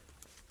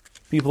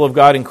People of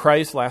God in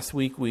Christ, last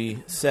week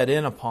we set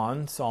in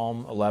upon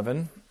Psalm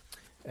 11,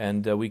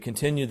 and we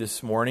continue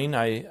this morning.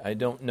 I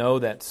don't know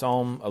that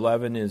Psalm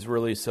 11 is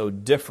really so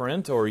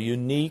different or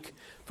unique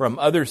from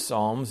other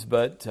Psalms,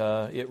 but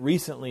it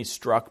recently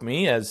struck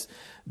me as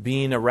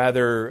being a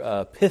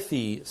rather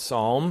pithy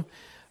psalm,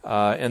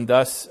 and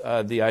thus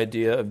the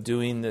idea of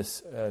doing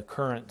this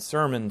current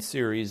sermon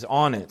series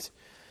on it.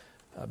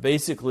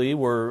 Basically,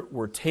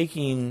 we're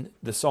taking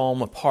the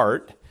psalm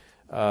apart,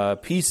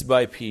 piece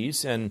by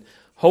piece, and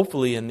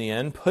hopefully in the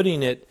end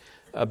putting it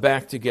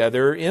back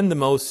together in the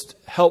most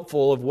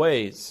helpful of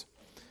ways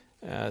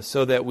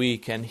so that we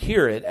can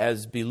hear it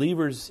as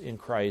believers in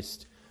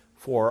Christ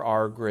for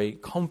our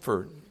great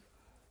comfort.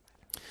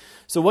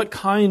 So what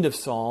kind of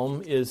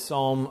psalm is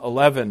Psalm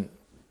 11?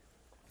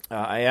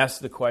 I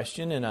asked the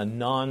question in a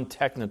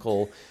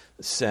non-technical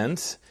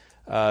sense,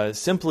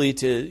 simply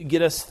to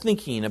get us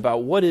thinking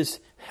about what is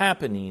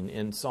happening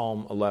in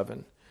Psalm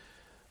 11.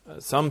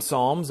 Some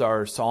psalms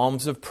are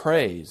psalms of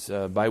praise,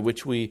 by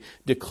which we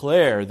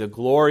declare the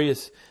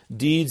glorious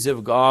deeds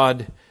of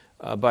God,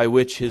 by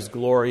which His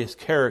glorious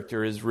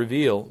character is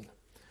revealed.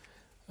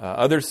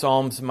 Other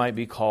psalms might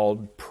be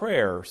called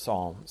prayer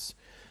psalms,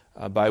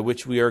 by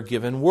which we are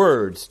given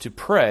words to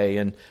pray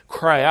and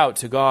cry out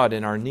to God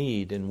in our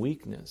need and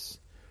weakness.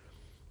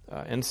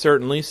 And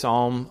certainly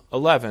Psalm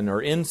 11,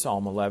 or in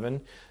Psalm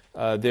 11,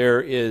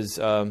 there is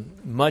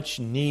much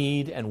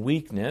need and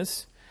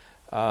weakness,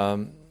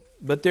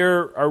 but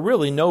there are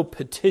really no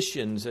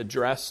petitions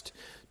addressed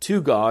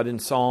to God in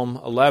Psalm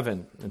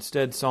 11.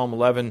 Instead, Psalm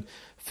 11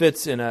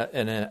 fits in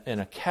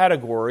a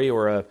category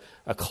or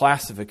a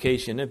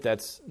classification, if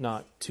that's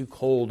not too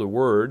cold a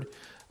word,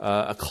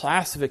 a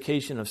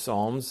classification of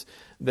psalms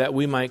that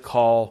we might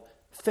call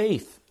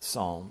faith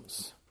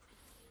psalms.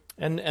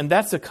 And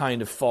that's a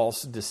kind of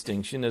false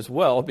distinction as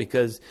well,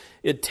 because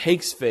it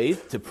takes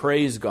faith to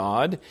praise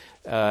God,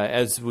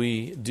 as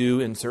we do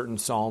in certain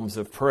psalms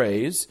of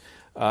praise.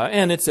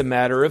 And it's a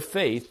matter of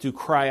faith to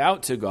cry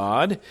out to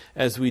God,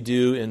 as we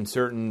do in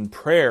certain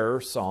prayer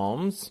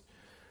psalms.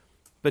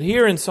 But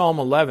here in Psalm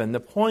 11, the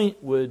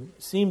point would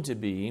seem to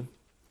be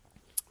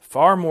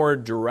far more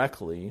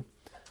directly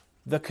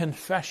the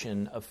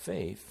confession of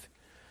faith.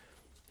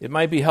 It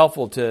might be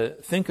helpful to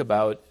think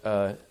about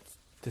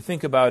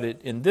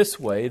it in this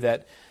way,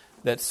 that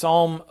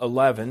Psalm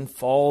 11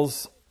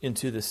 falls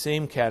into the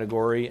same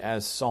category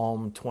as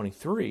Psalm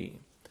 23.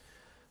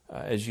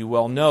 As you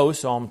well know,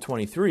 Psalm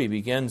 23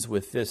 begins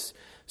with this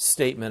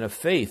statement of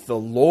faith: "The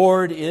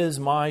Lord is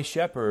my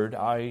shepherd,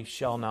 I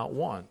shall not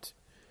want."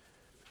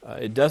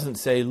 It doesn't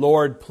say,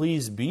 "Lord,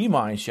 please be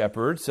my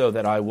shepherd so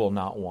that I will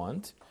not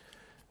want."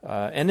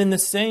 And in the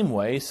same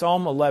way,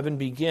 Psalm 11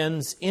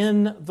 begins,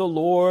 "In the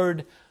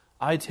Lord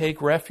I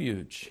take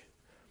refuge."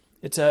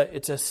 It's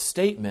a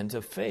statement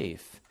of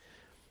faith.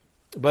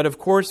 But of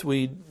course,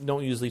 we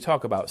don't usually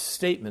talk about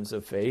statements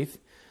of faith,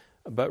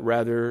 but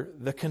rather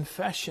the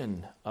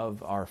confession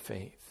of our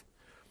faith.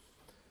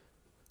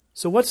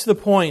 So what's the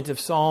point of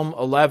Psalm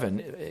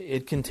 11?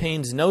 It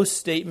contains no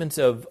statements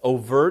of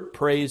overt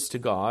praise to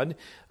God.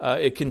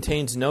 It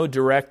contains no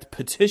direct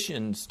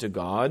petitions to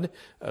God.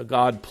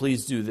 God,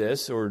 please do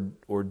this or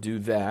do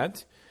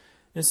that.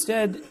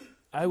 Instead,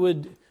 I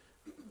would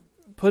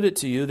put it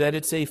to you that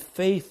it's a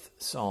faith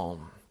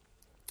psalm.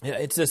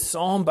 It's a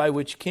psalm by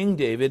which King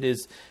David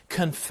is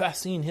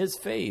confessing his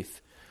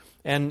faith.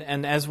 And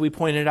as we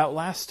pointed out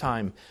last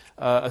time,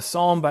 a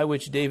psalm by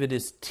which David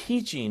is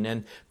teaching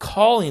and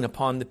calling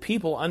upon the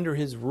people under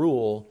his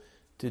rule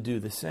to do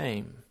the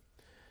same.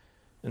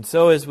 And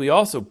so, as we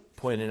also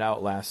pointed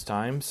out last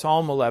time,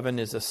 Psalm 11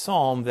 is a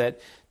psalm that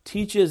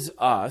teaches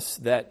us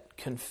that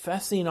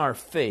confessing our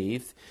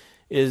faith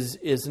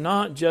is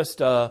not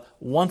just a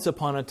once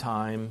upon a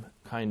time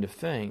kind of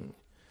thing.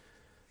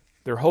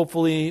 There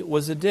hopefully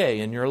was a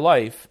day in your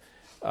life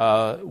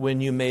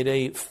when you made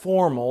a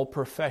formal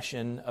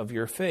profession of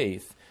your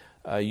faith.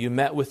 You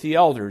met with the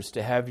elders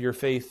to have your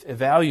faith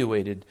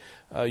evaluated.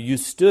 You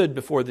stood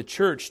before the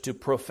church to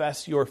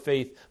profess your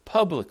faith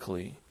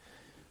publicly.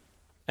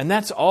 And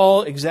that's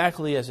all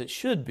exactly as it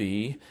should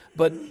be,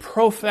 but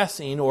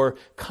professing or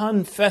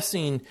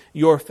confessing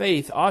your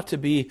faith ought to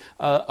be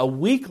a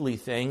weekly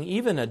thing,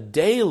 even a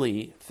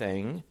daily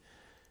thing,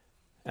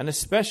 and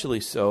especially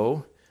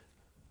so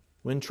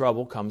when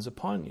trouble comes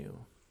upon you.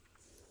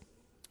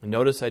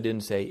 Notice I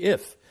didn't say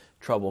if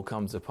trouble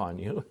comes upon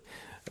you,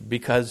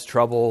 because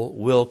trouble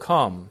will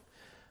come.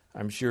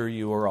 I'm sure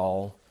you are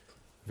all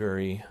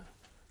very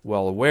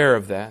well aware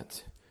of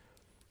that.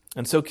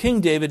 And so King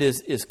David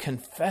is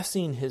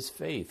confessing his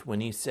faith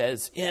when he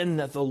says, "In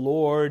the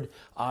Lord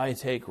I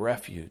take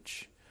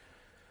refuge."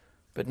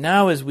 But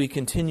now, as we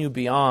continue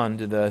beyond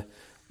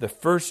the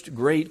first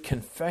great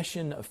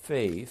confession of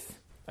faith,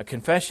 a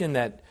confession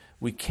that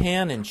we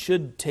can and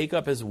should take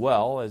up as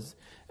well,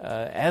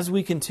 as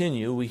we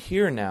continue, we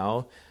hear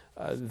now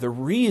the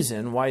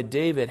reason why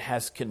David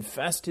has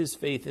confessed his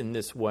faith in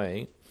this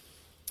way,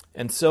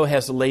 and so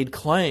has laid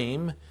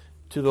claim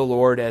to the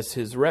Lord as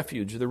his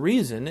refuge. The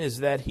reason is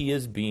that he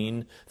is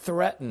being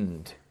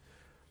threatened.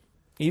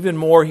 Even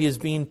more, he is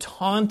being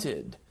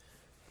taunted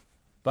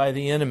by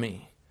the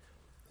enemy.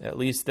 At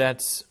least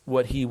that's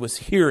what he was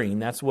hearing.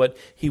 That's what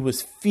he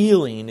was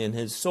feeling in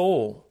his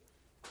soul.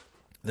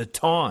 The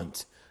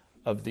taunt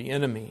of the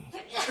enemy.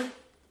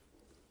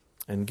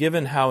 And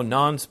given how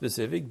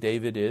nonspecific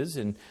David is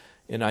in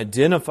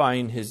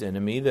identifying his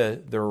enemy,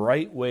 the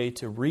right way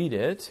to read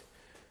it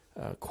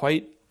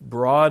quite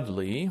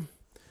broadly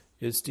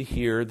is to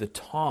hear the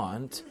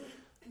taunt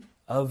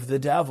of the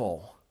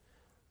devil,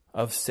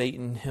 of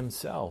Satan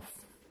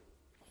himself.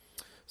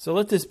 So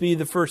let this be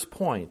the first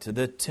point,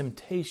 the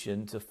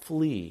temptation to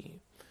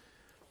flee.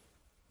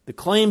 The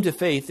claim to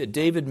faith that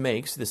David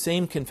makes, the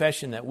same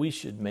confession that we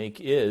should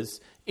make, is,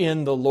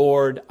 "In the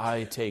Lord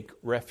I take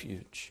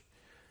refuge."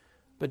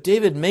 But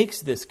David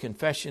makes this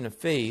confession of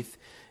faith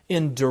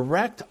in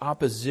direct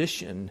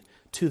opposition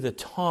to the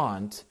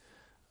taunt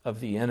of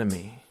the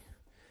enemy.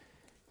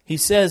 He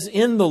says,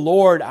 "In the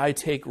Lord I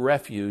take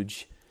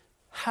refuge.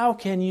 How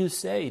can you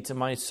say to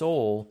my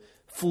soul,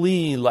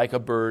 'Flee like a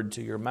bird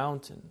to your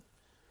mountain'?"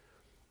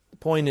 The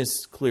point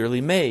is clearly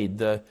made.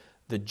 The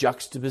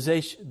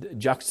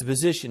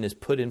juxtaposition is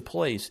put in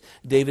place.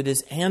 David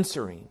is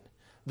answering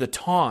the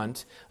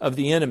taunt of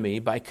the enemy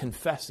by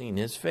confessing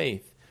his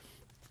faith.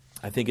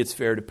 I think it's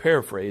fair to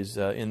paraphrase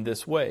in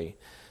this way.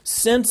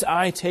 "Since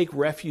I take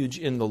refuge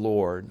in the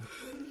Lord,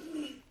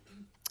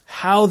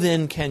 how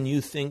then can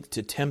you think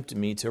to tempt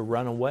me to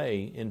run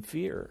away in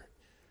fear?"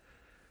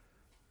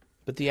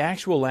 But the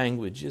actual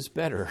language is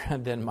better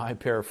than my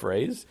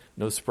paraphrase.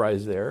 No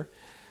surprise there.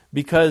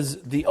 Because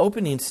the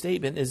opening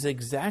statement is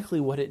exactly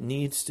what it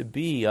needs to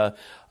be. A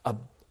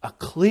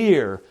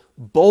clear,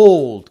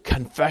 bold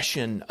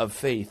confession of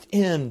faith.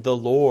 "In the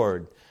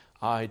Lord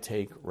I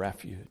take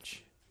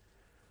refuge."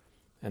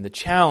 And the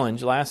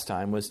challenge last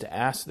time was to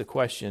ask the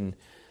question,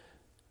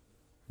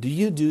 do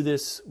you do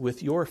this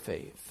with your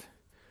faith?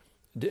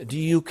 Do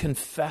you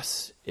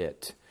confess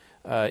it?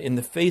 In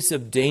the face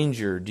of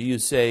danger, do you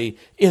say,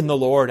 "In the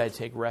Lord I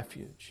take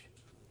refuge"?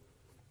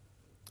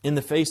 In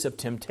the face of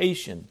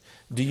temptation,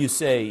 do you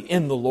say,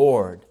 "In the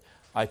Lord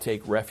I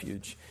take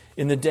refuge"?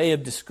 In the day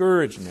of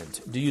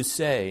discouragement, do you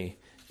say,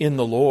 "In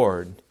the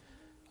Lord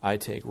I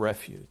take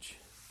refuge"?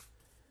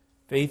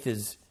 Faith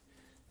is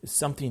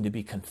something to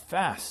be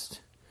confessed.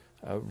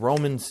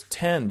 Romans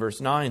 10 verse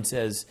 9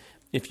 says,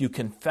 "If you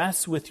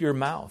confess with your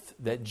mouth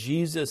that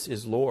Jesus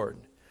is Lord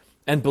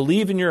and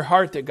believe in your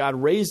heart that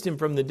God raised him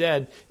from the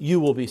dead,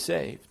 you will be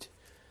saved."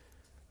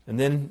 And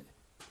then,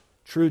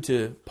 true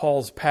to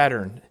Paul's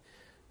pattern,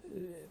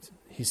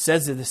 he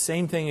says the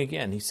same thing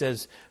again. He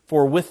says,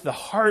 "For with the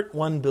heart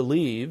one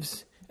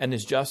believes and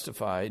is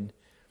justified,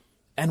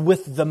 and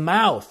with the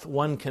mouth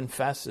one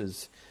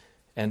confesses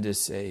and is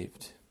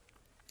saved."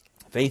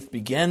 Faith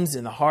begins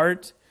in the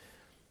heart,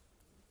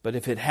 but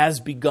if it has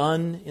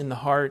begun in the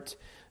heart,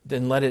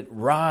 then let it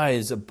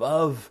rise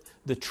above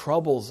the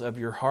troubles of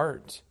your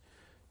heart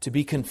to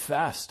be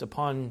confessed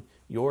upon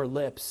your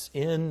lips.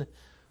 "In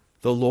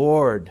the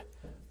Lord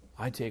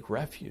I take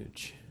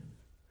refuge."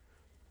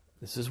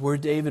 This is where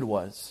David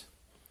was.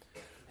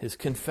 His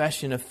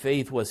confession of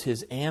faith was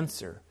his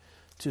answer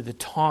to the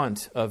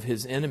taunt of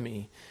his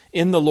enemy.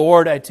 "In the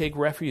Lord I take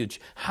refuge.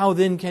 How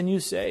then can you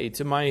say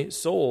to my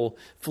soul,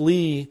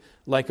 'Flee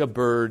like a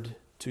bird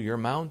to your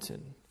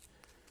mountain'?"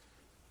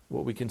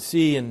 What we can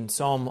see in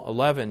Psalm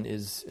 11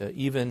 is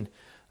even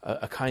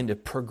a kind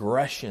of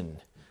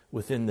progression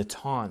within the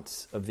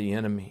taunts of the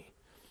enemy.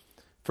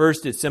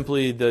 First, it's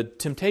simply the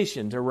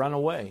temptation to run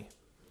away,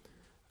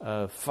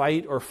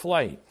 fight or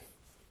flight.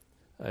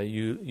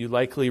 You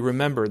likely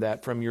remember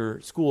that from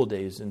your school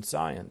days in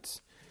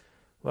science.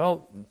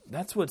 Well,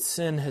 that's what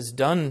sin has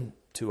done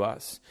to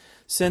us.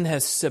 Sin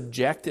has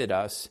subjected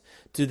us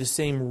to the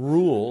same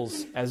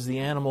rules as the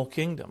animal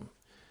kingdom.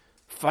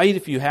 Fight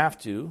if you have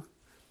to.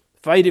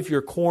 Fight if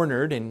you're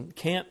cornered and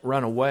can't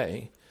run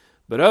away.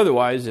 But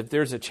otherwise, if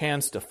there's a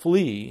chance to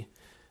flee,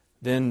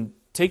 then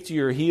take to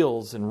your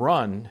heels and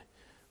run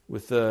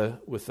with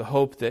the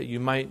hope that you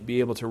might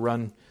be able to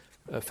run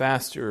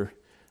faster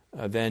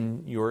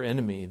than your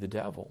enemy, the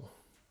devil.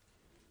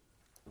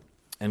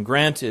 And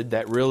granted,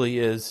 that really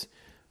is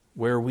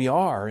where we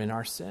are in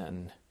our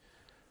sin.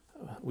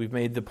 We've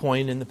made the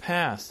point in the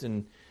past,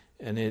 and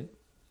it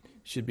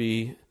should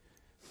be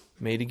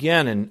made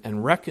again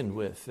and reckoned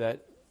with,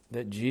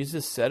 that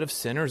Jesus said of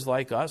sinners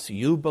like us,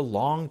 "You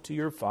belong to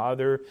your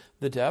father,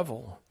 the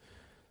devil."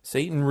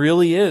 Satan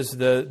really is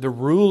the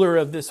ruler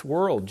of this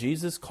world.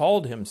 Jesus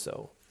called him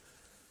so.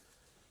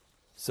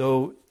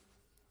 So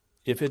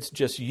if it's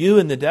just you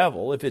and the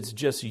devil, if it's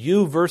just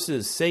you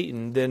versus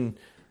Satan, then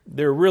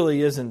there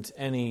really isn't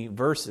any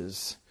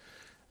verses.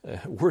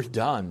 We're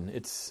done.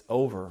 It's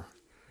over.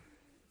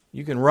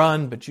 You can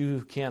run, but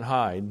you can't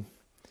hide.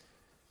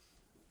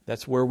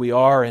 That's where we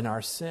are in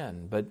our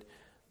sin. But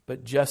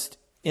just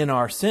in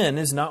our sin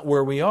is not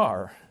where we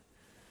are.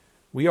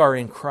 We are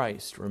in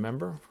Christ,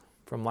 remember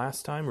from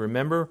last time?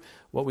 Remember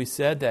what we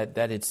said,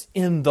 that it's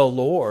in the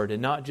Lord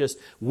and not just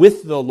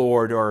with the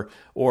Lord or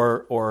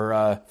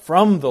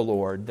from the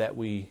Lord that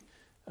we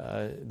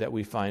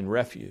find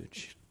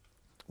refuge.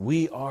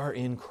 We are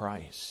in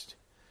Christ.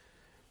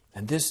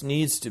 And this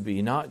needs to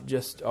be not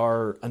just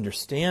our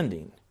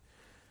understanding,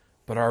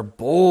 but our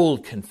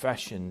bold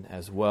confession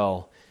as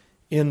well.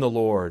 In the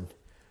Lord,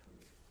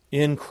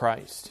 in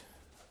Christ,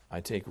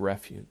 I take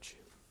refuge.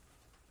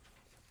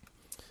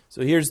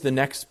 So here's the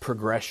next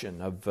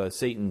progression of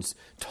Satan's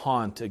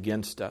taunt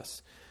against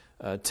us,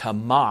 to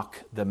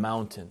mock the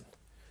mountain.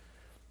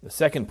 The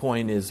second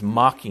point is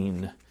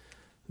mocking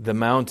the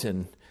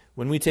mountain.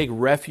 When we take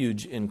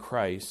refuge in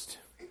Christ,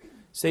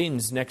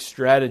 Satan's next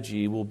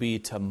strategy will be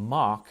to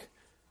mock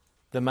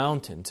the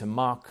mountain, to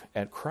mock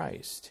at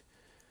Christ.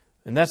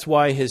 And that's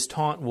why his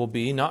taunt will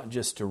be not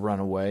just to run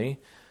away,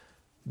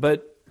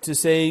 but to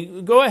say,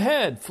 go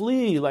ahead,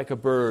 flee like a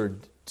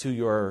bird to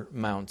your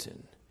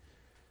mountain.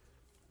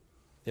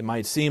 It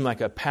might seem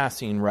like a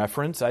passing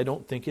reference. I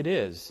don't think it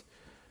is.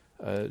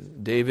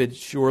 David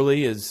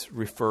surely is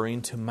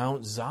referring to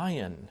Mount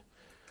Zion,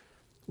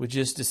 which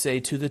is to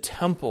say to the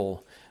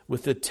temple,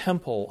 with the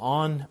temple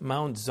on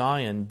Mount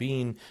Zion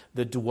being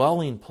the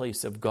dwelling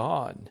place of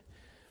God,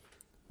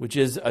 which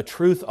is a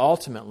truth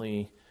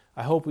ultimately,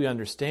 I hope we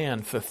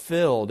understand,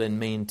 fulfilled and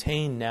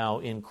maintained now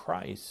in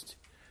Christ.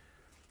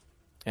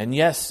 And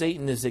yes,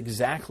 Satan is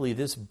exactly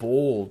this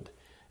bold,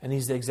 and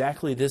he's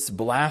exactly this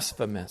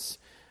blasphemous.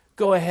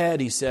 Go ahead,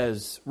 he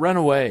says, run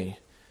away.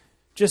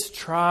 Just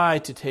try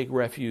to take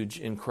refuge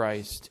in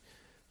Christ,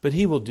 but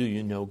he will do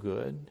you no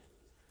good.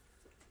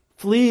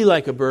 Flee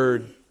like a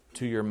bird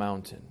to your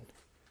mountain.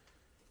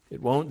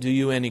 It won't do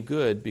you any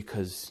good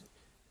because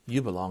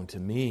you belong to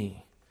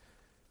me,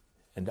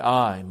 and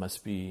I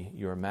must be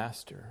your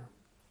master.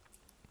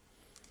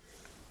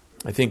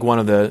 I think one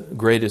of the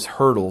greatest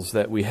hurdles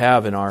that we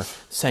have in our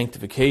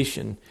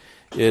sanctification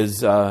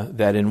is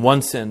that in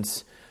one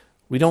sense,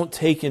 we don't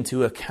take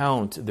into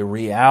account the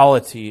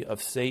reality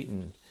of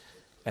Satan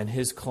and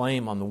his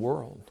claim on the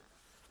world.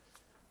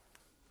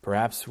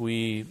 Perhaps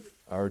we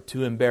are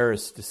too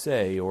embarrassed to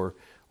say or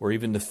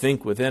even to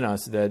think within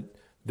us that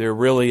there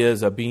really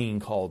is a being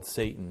called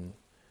Satan.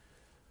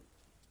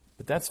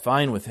 But that's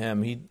fine with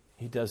him. He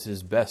does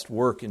his best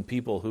work in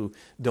people who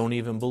don't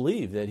even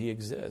believe that he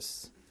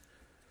exists.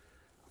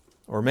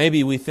 Or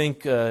maybe we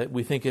think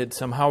it's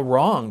somehow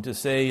wrong to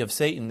say of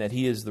Satan that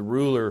he is the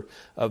ruler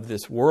of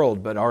this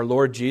world, but our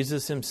Lord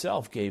Jesus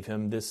himself gave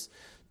him this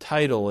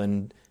title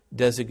and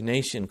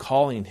designation,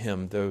 calling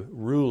him the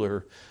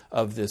ruler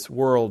of this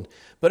world.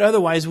 But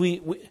otherwise, we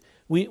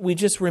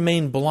just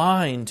remain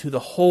blind to the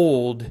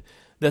hold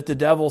that the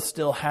devil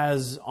still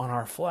has on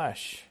our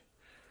flesh.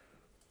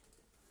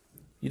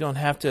 You don't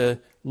have to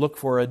look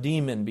for a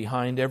demon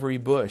behind every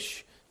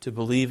bush to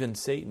believe in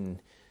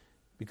Satan,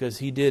 because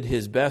he did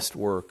his best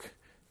work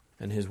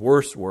and his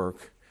worst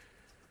work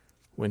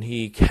when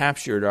he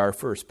captured our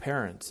first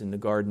parents in the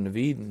Garden of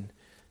Eden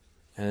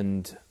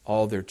and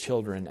all their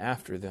children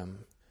after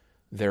them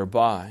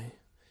thereby.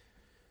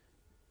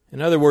 In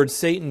other words,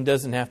 Satan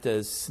doesn't have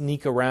to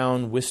sneak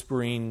around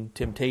whispering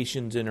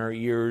temptations in our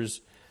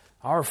ears.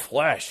 Our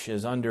flesh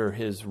is under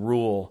his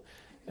rule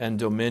and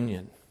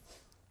dominion.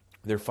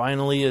 There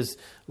finally is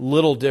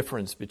little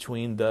difference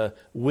between the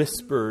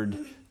whispered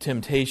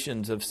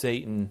temptations of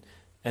Satan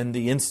and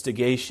the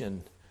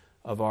instigation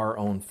of our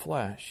own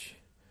flesh.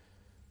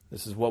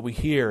 This is what we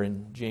hear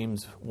in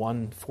James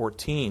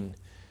 1:14,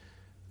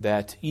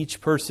 that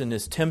each person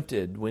is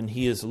tempted when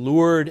he is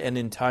lured and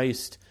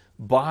enticed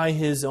by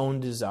his own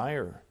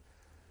desire.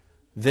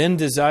 Then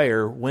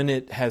desire, when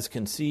it has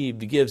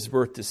conceived, gives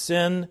birth to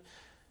sin,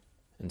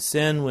 and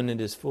sin, when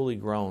it is fully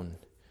grown,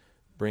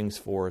 brings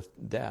forth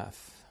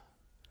death.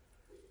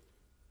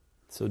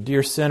 So,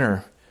 dear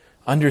sinner,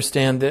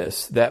 understand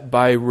this, that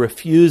by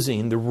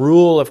refusing the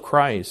rule of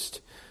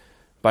Christ,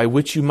 by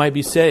which you might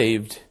be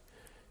saved,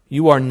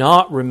 you are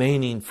not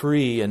remaining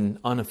free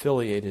and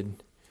unaffiliated.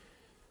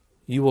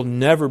 You will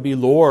never be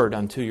Lord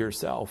unto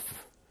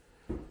yourself.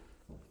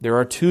 There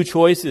are two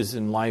choices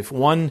in life.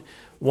 One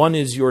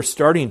is your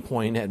starting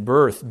point at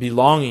birth,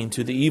 belonging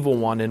to the evil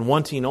one and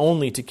wanting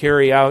only to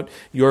carry out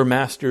your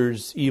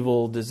master's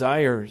evil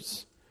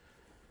desires.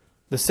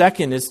 The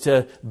second is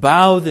to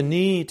bow the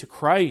knee to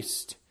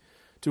Christ,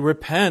 to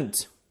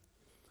repent,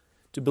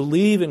 to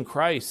believe in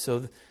Christ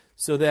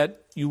so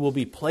that you will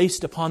be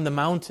placed upon the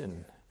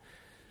mountain.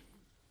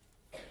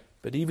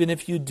 But even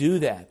if you do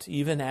that,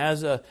 even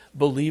as a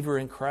believer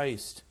in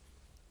Christ,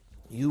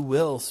 you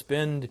will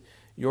spend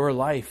your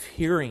life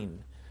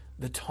hearing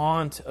the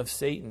taunt of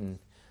Satan,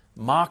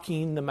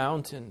 mocking the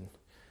mountain,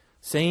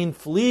 saying,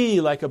 "Flee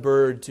like a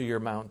bird to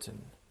your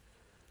mountain."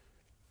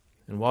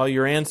 And while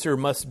your answer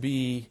must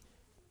be,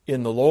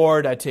 "In the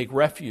Lord I take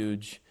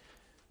refuge,"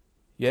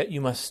 yet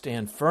you must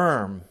stand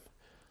firm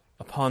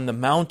upon the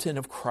mountain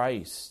of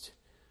Christ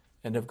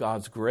and of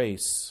God's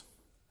grace.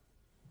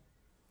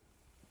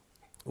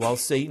 While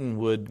Satan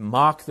would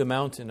mock the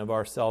mountain of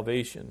our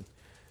salvation,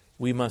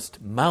 we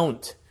must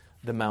mount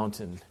the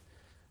mountain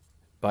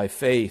by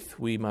faith.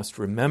 We must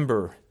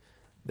remember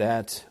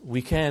that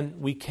we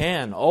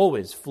can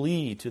always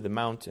flee to the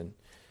mountain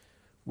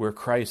where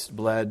Christ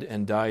bled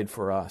and died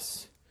for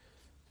us,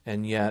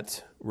 and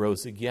yet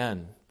rose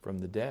again from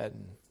the dead.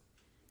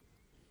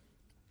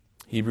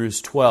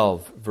 Hebrews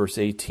 12, verse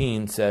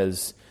 18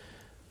 says,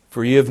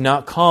 "For you have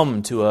not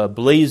come to a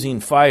blazing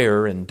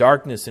fire and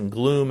darkness and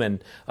gloom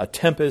and a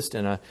tempest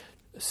and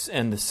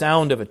the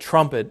sound of a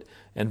trumpet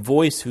and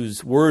voice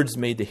whose words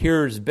made the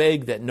hearers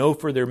beg that no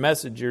further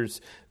messages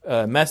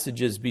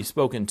be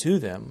spoken to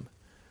them.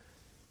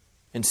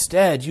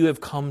 Instead, you have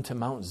come to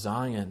Mount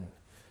Zion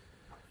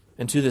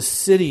and to the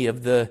city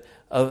of the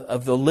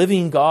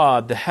living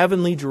God, the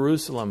heavenly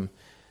Jerusalem,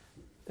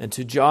 and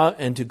to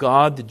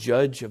God, the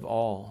judge of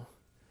all,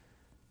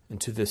 and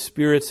to the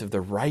spirits of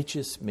the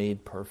righteous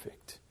made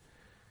perfect,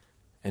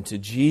 and to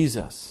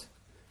Jesus,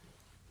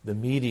 the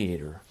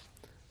mediator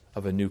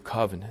of a new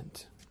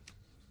covenant."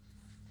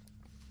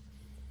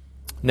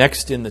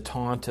 Next in the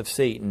taunt of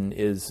Satan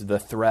is the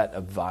threat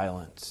of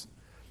violence.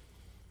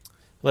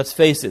 Let's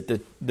face it,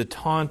 the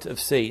taunt of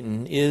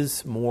Satan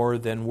is more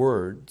than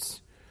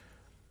words.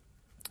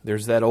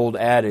 There's that old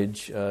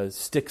adage,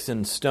 sticks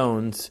and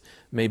stones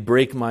may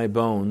break my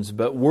bones,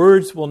 but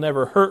words will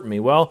never hurt me.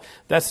 Well,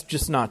 that's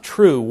just not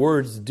true.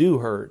 Words do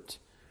hurt.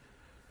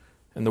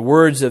 And the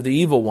words of the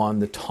evil one,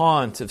 the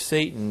taunt of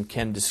Satan,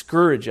 can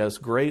discourage us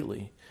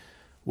greatly,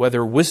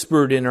 whether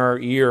whispered in our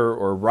ear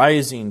or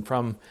rising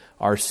from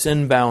our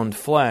sin-bound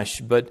flesh.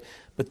 But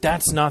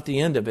that's not the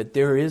end of it.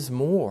 There is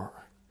more.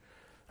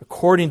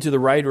 According to the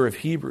writer of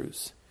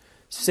Hebrews,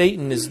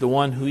 Satan is the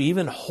one who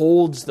even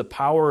holds the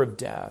power of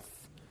death.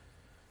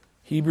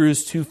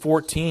 Hebrews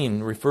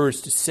 2:14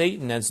 refers to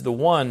Satan as the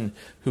one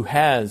who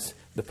has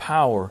the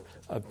power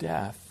of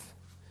death.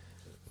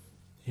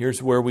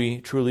 Here's where we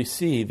truly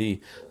see the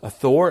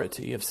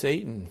authority of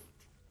Satan,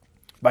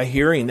 by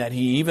hearing that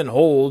he even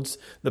holds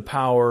the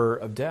power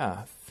of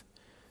death.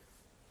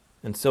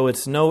 And so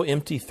it's no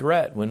empty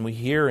threat when we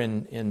hear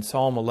in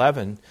Psalm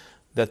 11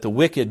 that the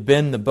wicked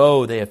bend the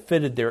bow, they have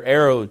fitted their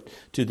arrow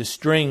to the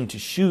string to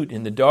shoot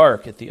in the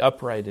dark at the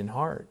upright in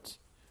heart.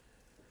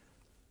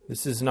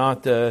 This is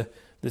not the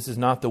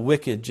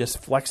wicked just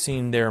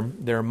flexing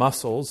their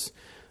muscles.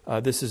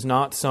 This is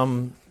not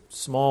some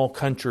small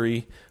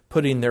country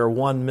putting their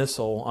one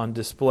missile on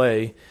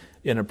display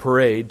in a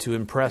parade to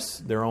impress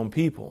their own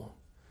people.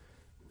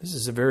 This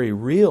is a very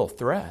real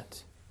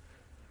threat.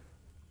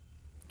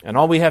 And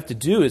all we have to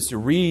do is to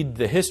read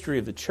the history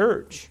of the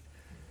church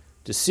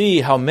to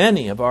see how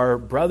many of our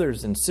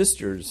brothers and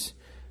sisters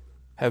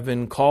have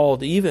been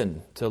called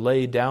even to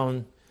lay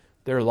down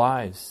their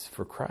lives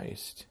for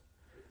Christ.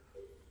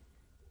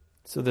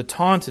 So the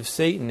taunt of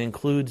Satan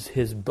includes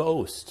his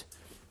boast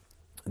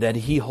that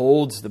he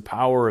holds the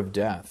power of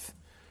death.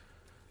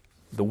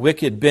 The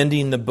wicked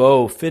bending the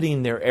bow,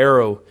 fitting their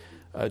arrow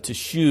to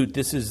shoot.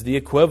 This is the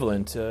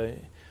equivalent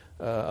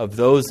of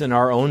those in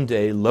our own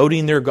day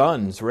loading their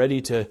guns,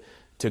 ready to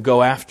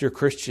go after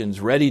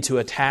Christians, ready to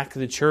attack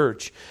the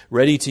church,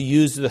 ready to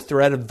use the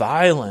threat of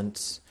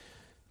violence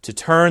to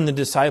turn the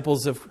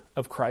disciples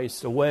of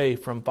Christ away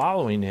from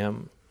following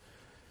him.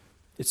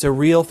 It's a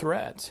real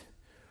threat,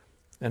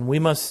 and we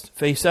must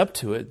face up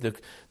to it.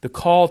 The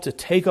call to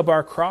take up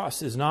our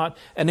cross is not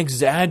an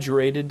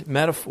exaggerated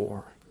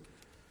metaphor.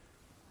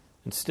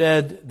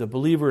 Instead, the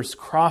believer's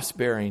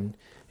cross-bearing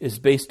is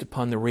based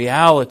upon the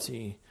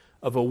reality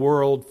of a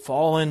world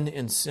fallen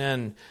in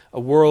sin, a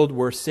world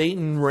where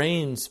Satan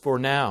reigns for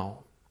now,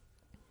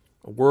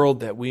 a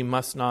world that we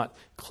must not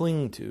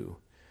cling to,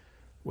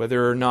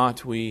 whether or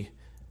not we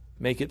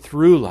make it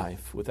through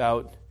life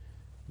without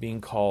being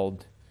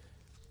called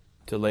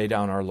to lay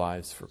down our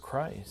lives for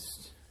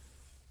Christ.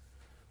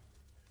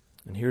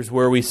 And here's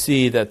where we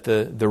see that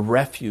the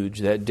refuge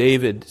that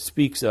David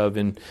speaks of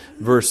in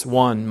verse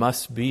 1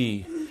 must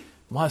be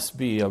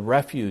a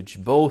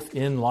refuge both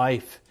in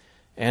life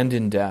and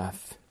in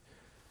death.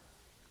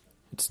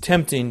 It's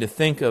tempting to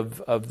think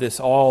of this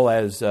all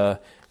as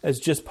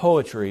just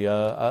poetry,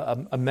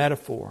 a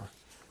metaphor.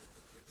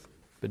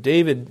 But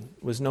David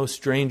was no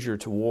stranger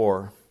to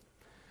war.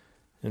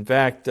 In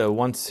fact,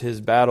 once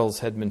his battles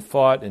had been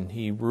fought and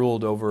he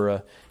ruled over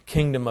a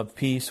kingdom of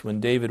peace, when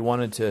David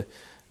wanted to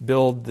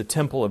build the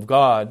temple of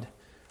God,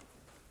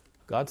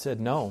 God said,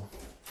 "No,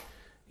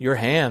 your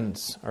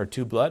hands are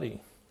too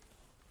bloody.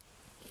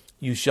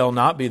 You shall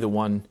not be the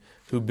one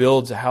who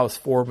builds a house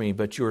for me,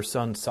 but your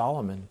son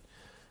Solomon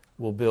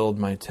will build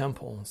my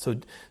temple."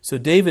 So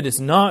David is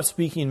not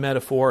speaking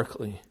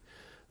metaphorically.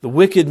 The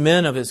wicked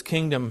men of his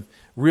kingdom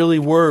really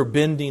were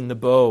bending the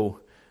bow,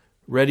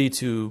 ready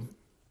to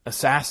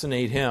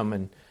assassinate him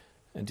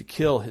and to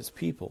kill his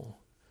people.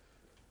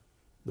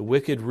 The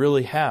wicked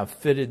really have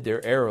fitted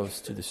their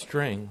arrows to the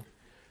string,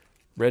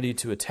 ready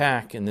to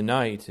attack in the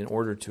night in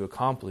order to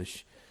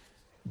accomplish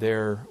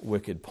their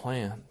wicked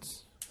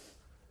plans.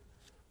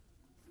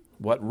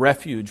 What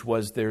refuge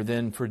was there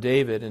then for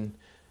David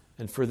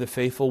and for the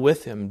faithful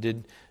with him?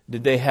 Did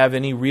they have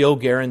any real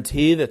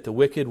guarantee that the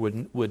wicked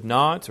would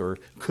not or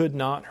could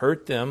not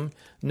hurt them?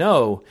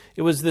 No,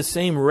 it was the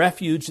same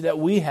refuge that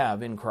we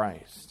have in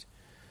Christ.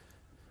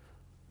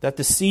 That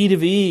the seed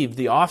of Eve,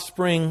 the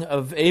offspring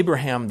of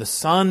Abraham, the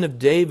son of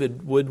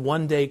David, would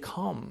one day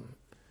come.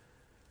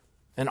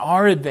 And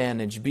our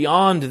advantage,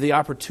 beyond the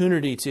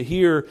opportunity to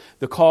hear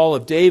the call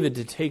of David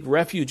to take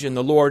refuge in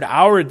the Lord,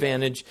 our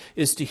advantage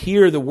is to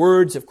hear the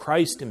words of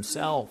Christ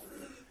himself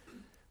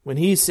when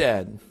he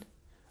said,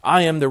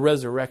 I am the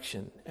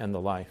resurrection and the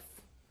life.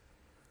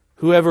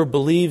 Whoever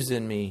believes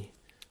in me,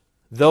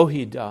 though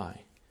he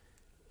die,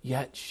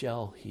 yet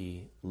shall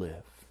he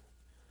live.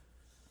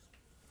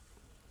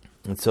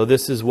 And so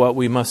this is what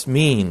we must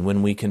mean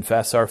when we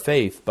confess our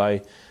faith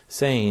by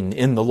saying,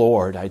 in the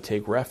Lord I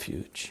take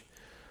refuge.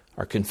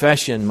 Our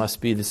confession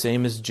must be the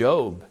same as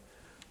Job,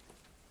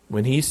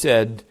 when he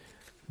said,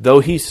 though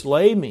he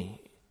slay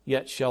me,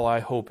 yet shall I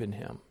hope in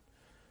him.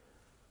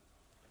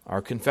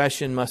 Our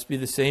confession must be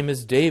the same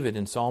as David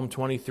in Psalm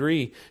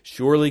 23.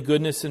 Surely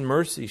goodness and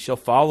mercy shall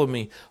follow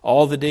me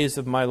all the days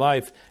of my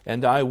life,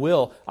 and I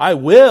will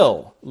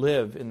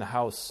live in the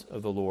house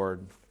of the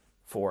Lord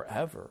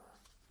forever.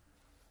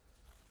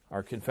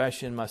 Our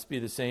confession must be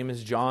the same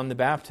as John the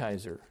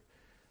Baptizer,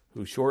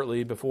 who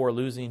shortly before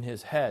losing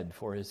his head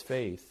for his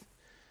faith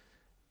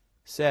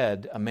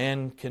said, a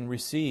man can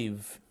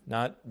receive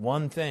not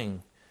one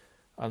thing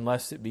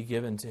unless it be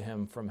given to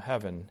him from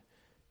heaven.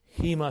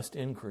 He must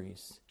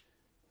increase,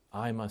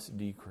 I must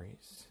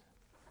decrease.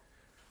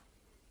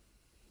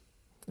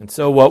 And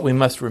so what we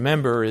must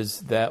remember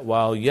is that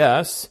while,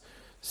 yes,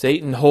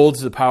 Satan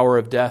holds the power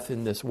of death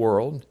in this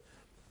world,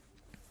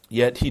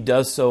 yet he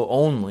does so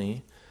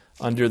only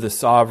under the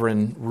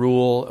sovereign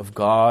rule of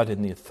God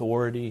and the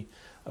authority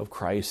of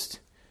Christ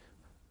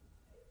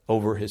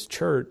over his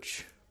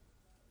church.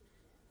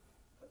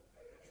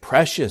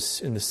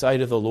 Precious in the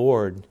sight of the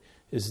Lord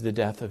is the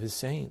death of his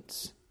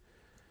saints.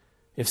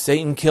 If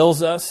Satan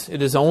kills us,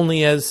 it is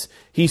only as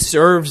he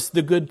serves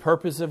the good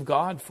purpose of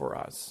God for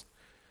us.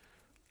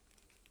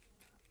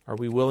 Are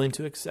we willing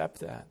to accept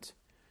that?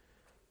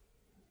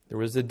 There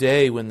was a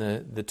day when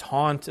the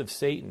taunt of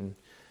Satan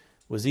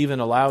was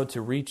even allowed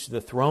to reach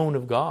the throne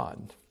of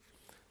God.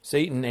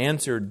 Satan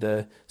answered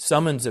the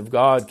summons of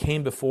God,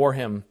 came before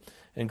him,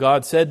 and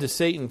God said to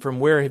Satan, from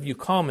where have you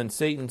come? And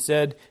Satan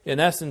said, in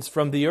essence,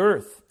 from the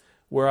earth,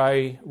 where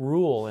I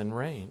rule and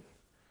reign.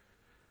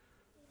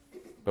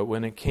 But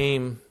when it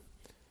came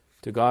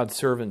to God's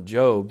servant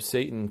Job,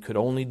 Satan could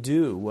only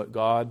do what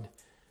God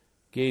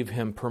gave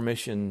him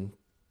permission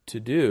to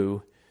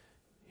do.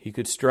 He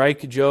could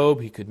strike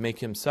Job, he could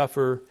make him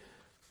suffer,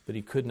 but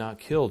he could not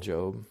kill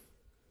Job.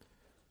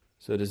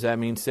 So does that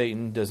mean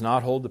Satan does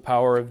not hold the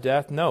power of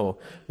death? No,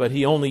 but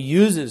he only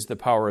uses the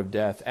power of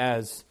death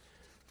as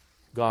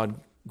God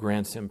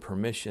grants him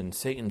permission.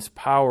 Satan's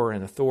power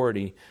and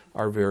authority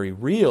are very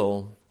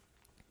real,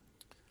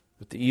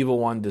 but the evil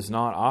one does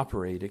not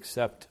operate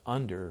except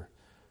under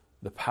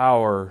the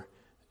power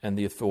and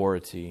the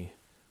authority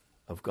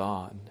of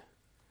God.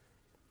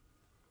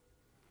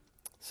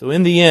 So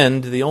in the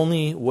end, the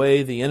only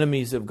way the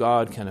enemies of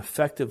God can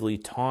effectively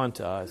taunt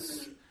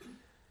us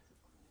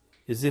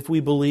is if we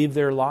believe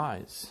their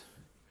lies,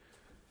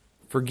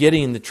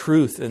 forgetting the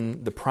truth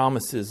and the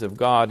promises of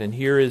God. And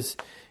here is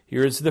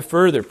the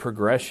further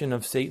progression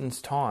of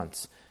Satan's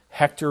taunts,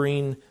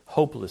 hectoring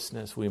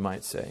hopelessness, we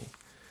might say.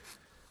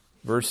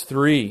 Verse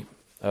 3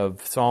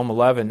 of Psalm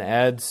 11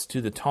 adds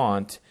to the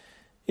taunt,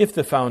 if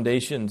the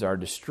foundations are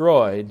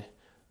destroyed,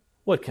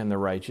 what can the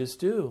righteous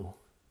do?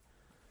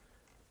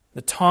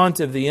 The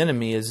taunt of the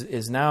enemy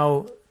is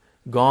now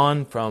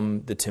gone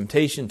from the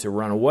temptation to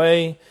run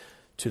away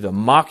to the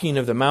mocking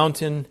of the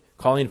mountain,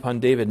 calling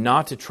upon David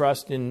not to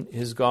trust in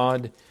his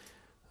God,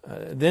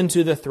 then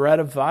to the threat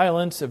of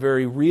violence, a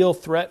very real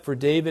threat for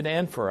David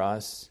and for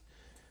us,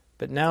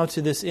 but now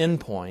to this end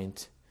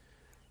point.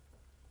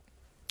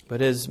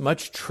 But as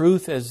much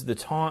truth as the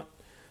taunt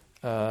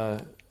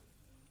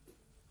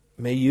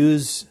may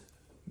use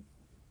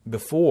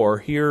before,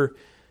 here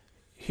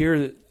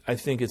I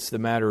think it's the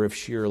matter of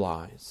sheer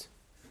lies.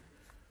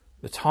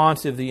 The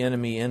taunt of the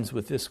enemy ends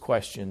with this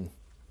question: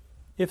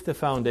 if the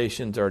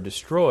foundations are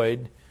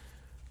destroyed,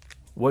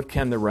 what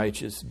can the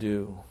righteous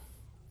do?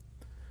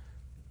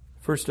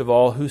 First of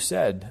all, who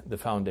said the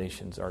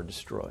foundations are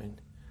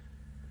destroyed?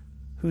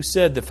 Who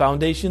said the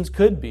foundations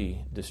could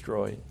be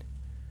destroyed?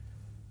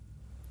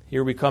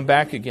 Here we come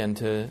back again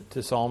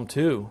to Psalm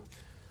 2.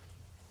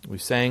 We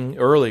sang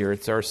earlier,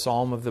 it's our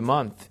Psalm of the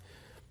month.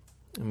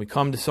 And we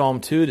come to Psalm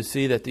 2 to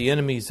see that the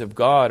enemies of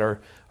God are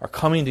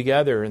coming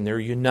together and they're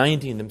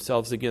uniting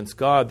themselves against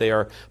God. They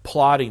are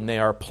plotting, they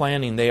are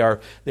planning, they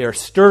are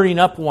stirring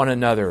up one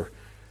another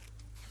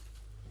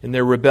in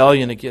their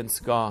rebellion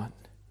against God.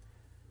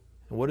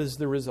 And what is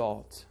the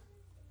result?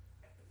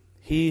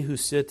 He who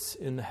sits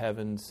in the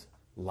heavens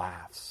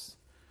laughs.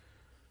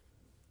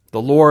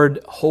 The Lord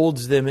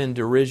holds them in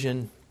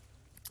derision.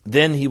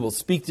 Then he will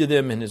speak to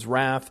them in his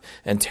wrath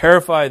and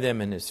terrify them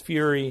in his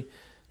fury,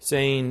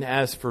 saying,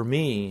 as for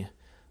me,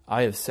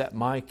 I have set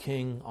my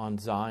king on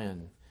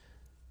Zion,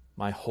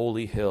 my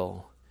holy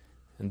hill.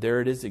 And there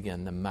it is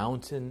again, the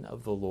mountain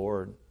of the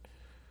Lord.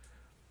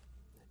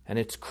 And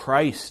it's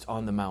Christ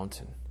on the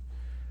mountain.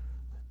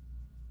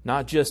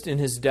 Not just in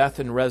his death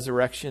and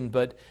resurrection,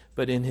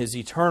 but in his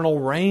eternal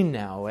reign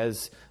now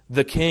as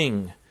the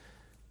King.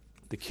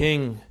 the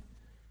King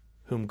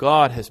whom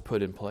God has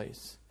put in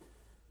place,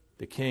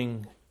 the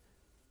King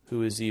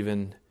who is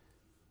even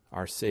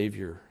our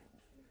Savior.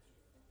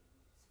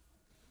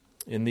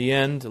 In the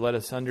end, let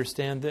us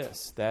understand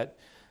this, that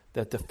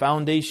the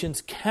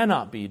foundations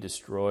cannot be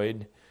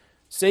destroyed.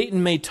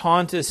 Satan may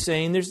taunt us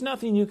saying, there's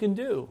nothing you can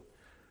do.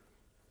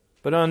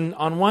 But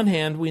on one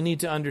hand, we need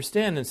to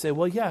understand and say,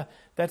 well, yeah,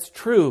 that's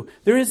true.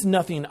 There is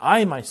nothing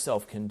I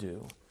myself can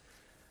do.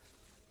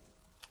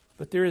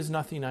 But there is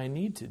nothing I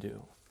need to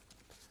do.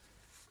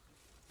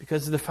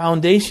 Because the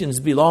foundations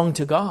belong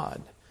to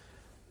God.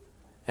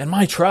 And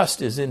my trust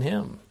is in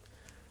Him.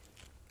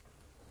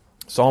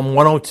 Psalm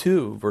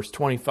 102, verse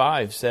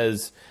 25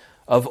 says,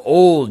 of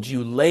old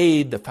you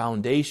laid the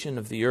foundation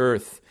of the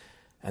earth,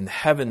 and the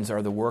heavens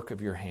are the work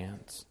of your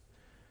hands.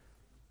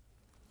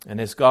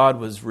 And as God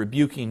was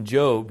rebuking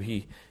Job,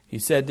 he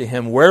said to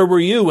him, where were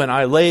you when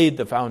I laid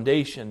the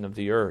foundation of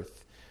the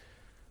earth?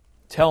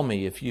 Tell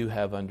me if you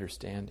have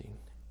understanding.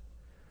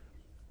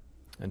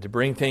 And to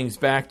bring things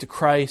back to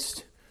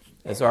Christ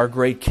as our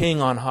great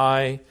King on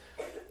high,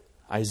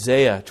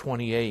 Isaiah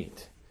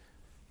 28,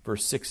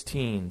 verse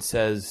 16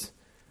 says,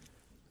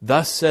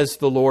 thus says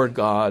the Lord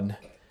God,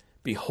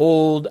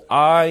 behold,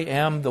 I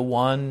am the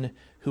one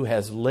who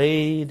has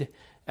laid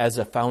as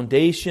a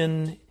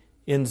foundation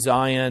in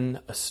Zion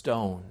a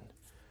stone,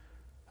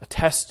 a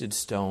tested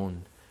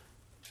stone,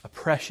 a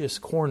precious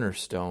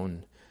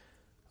cornerstone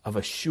of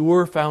a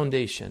sure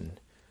foundation.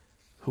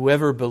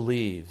 Whoever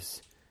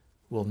believes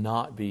will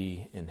not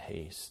be in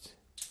haste.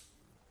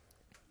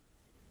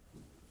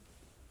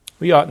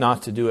 We ought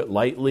not to do it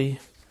lightly,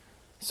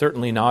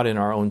 certainly not in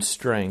our own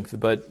strength,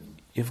 but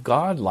if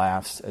God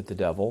laughs at the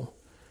devil,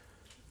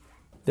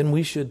 then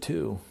we should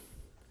too.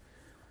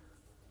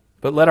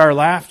 But let our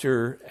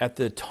laughter at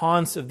the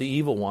taunts of the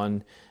evil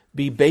one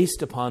be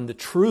based upon the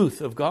truth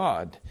of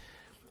God,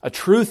 a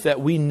truth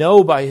that we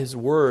know by His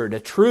Word, a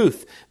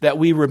truth that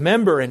we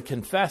remember and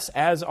confess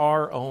as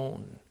our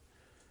own.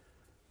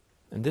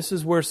 And this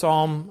is where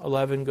Psalm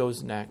 11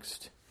 goes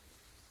next.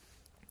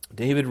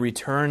 David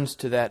returns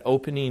to that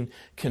opening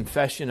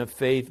confession of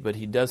faith, but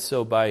he does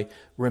so by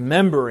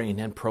remembering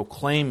and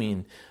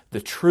proclaiming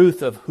the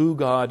truth of who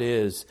God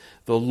is.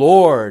 The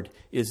Lord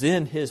is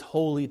in His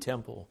holy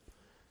temple.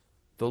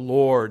 The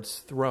Lord's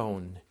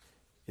throne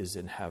is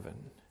in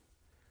heaven.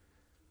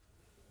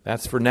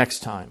 That's for next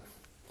time.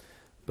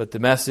 But the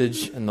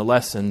message and the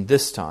lesson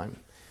this time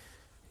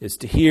is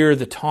to hear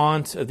the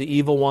taunt of the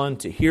evil one,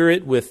 to hear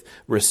it with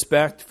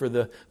respect for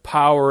the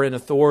power and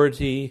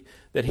authority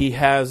that he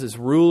has as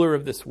ruler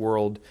of this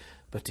world,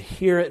 but to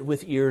hear it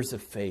with ears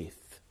of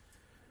faith.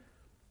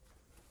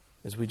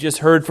 As we just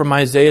heard from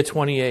Isaiah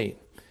 28,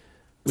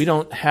 we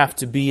don't have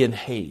to be in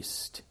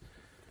haste.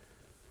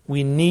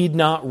 We need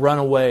not run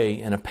away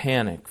in a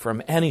panic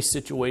from any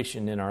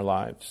situation in our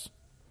lives.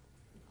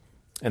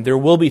 And there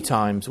will be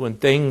times when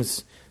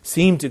things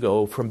seem to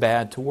go from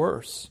bad to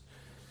worse.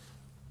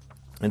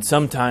 And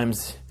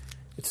sometimes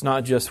it's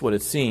not just what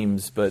it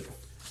seems, but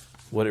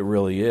what it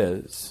really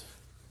is.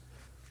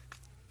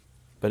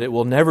 But it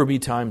will never be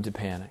time to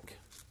panic.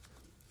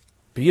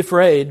 Be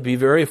afraid, be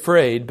very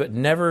afraid, but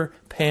never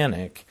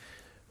panic.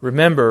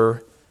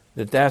 Remember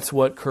that that's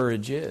what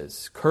courage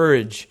is.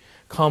 Courage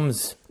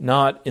comes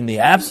not in the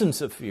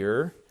absence of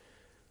fear,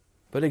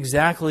 but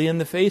exactly in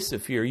the face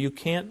of fear. You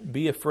can't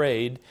be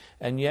afraid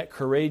and yet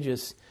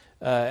courageous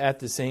at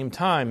the same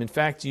time. In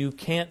fact, you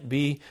can't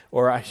be,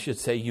 or I should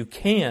say, you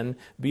can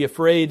be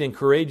afraid and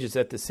courageous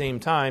at the same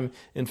time.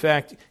 In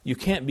fact, you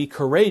can't be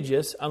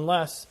courageous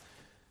unless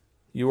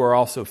you are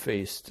also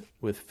faced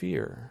with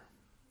fear.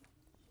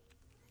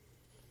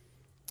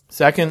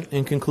 Second,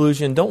 in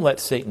conclusion, don't let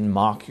Satan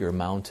mock your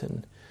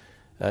mountain.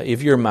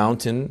 If your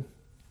mountain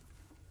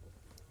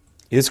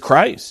is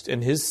Christ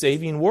and His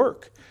saving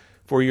work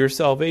for your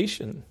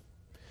salvation,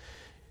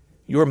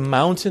 your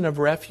mountain of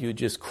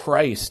refuge is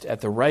Christ at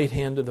the right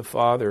hand of the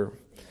Father.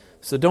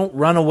 So don't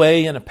run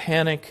away in a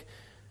panic,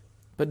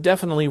 but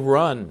definitely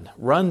run.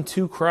 Run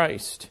to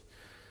Christ.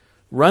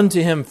 Run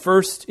to Him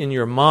first in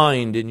your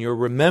mind, in your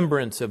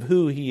remembrance of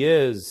who He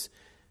is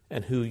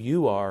and who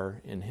you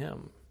are in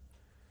Him.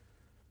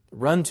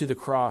 Run to the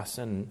cross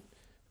and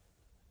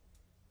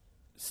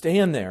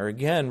stand there.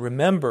 Again,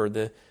 remember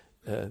the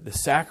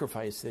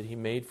sacrifice that He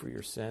made for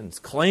your sins.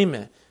 Claim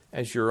it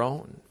as your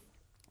own.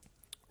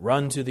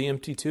 Run to the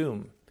empty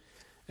tomb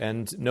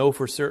and know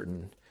for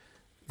certain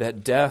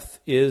that death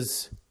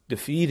is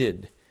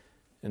defeated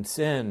and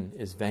sin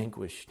is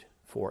vanquished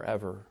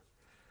forever.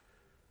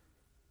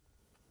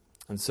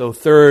 And so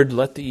third,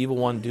 let the evil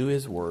one do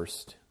his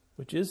worst,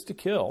 which is to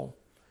kill.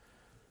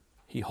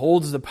 He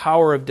holds the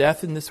power of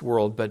death in this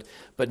world,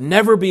 but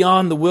never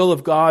beyond the will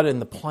of God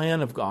and the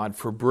plan of God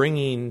for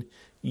bringing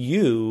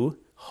you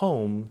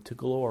home to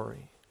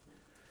glory.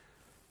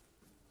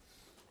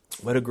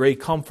 What a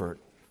great comfort.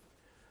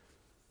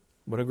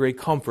 What a great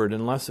comfort,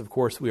 unless, of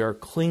course, we are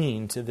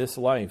clinging to this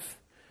life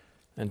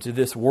and to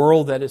this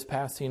world that is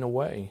passing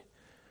away.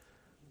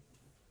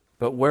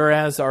 But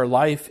whereas our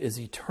life is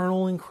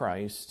eternal in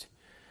Christ,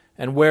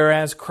 And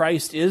whereas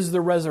Christ is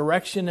the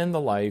resurrection and the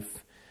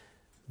life,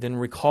 then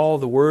recall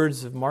the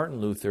words of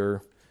Martin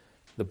Luther,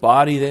 the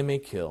body they may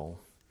kill,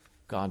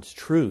 God's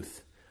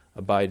truth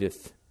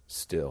abideth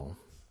still.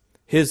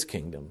 His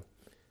kingdom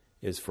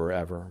is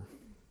forever.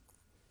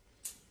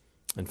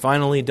 And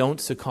finally, don't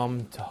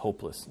succumb to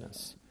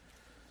hopelessness.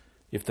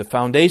 If the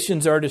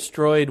foundations are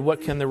destroyed,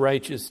 what can the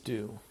righteous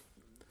do?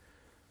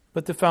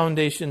 But the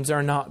foundations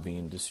are not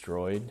being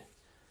destroyed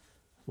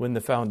when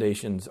the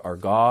foundations are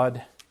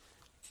God,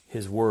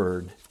 His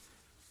Word,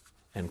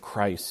 and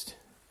Christ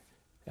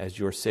as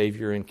your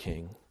Savior and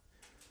King.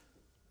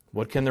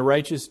 What can the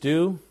righteous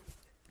do?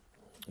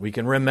 We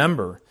can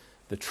remember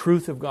the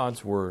truth of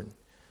God's Word.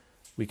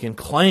 We can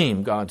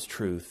claim God's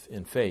truth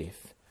in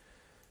faith.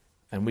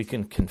 And we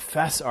can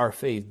confess our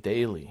faith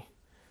daily,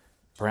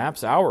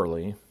 perhaps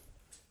hourly,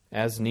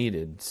 as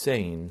needed,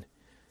 saying,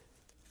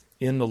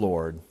 "In the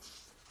Lord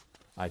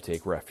I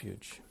take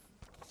refuge."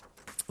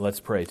 Let's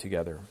pray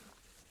together.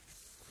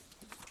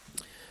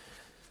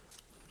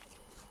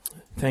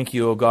 Thank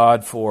you, O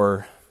God,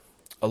 for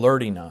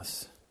alerting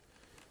us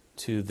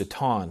to the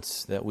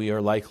taunts that we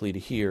are likely to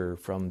hear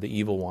from the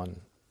evil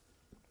one.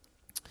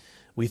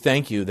 We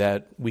thank you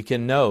that we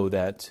can know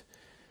that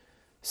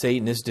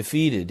Satan is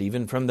defeated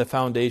even from the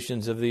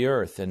foundations of the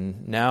earth,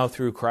 and now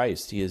through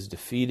Christ he is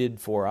defeated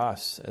for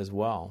us as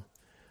well.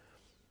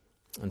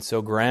 And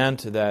so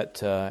grant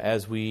that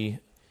as we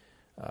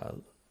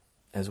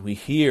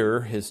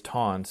hear his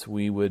taunts,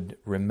 we would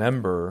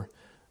remember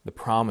the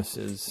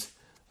promises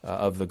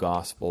of the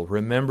gospel,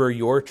 remember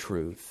your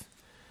truth,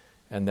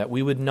 and that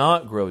we would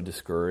not grow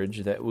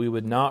discouraged, that we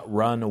would not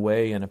run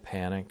away in a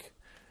panic,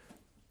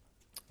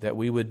 that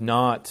we would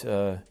not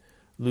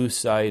lose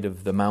sight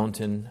of the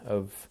mountain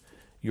of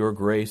your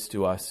grace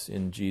to us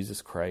in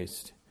Jesus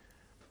Christ.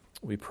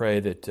 We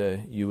pray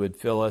that you would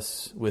fill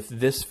us with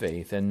this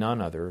faith and none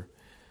other,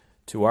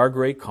 to our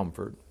great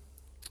comfort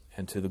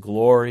and to the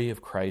glory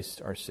of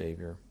Christ our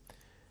Savior.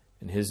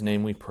 In His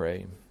name we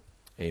pray.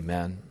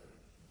 Amen.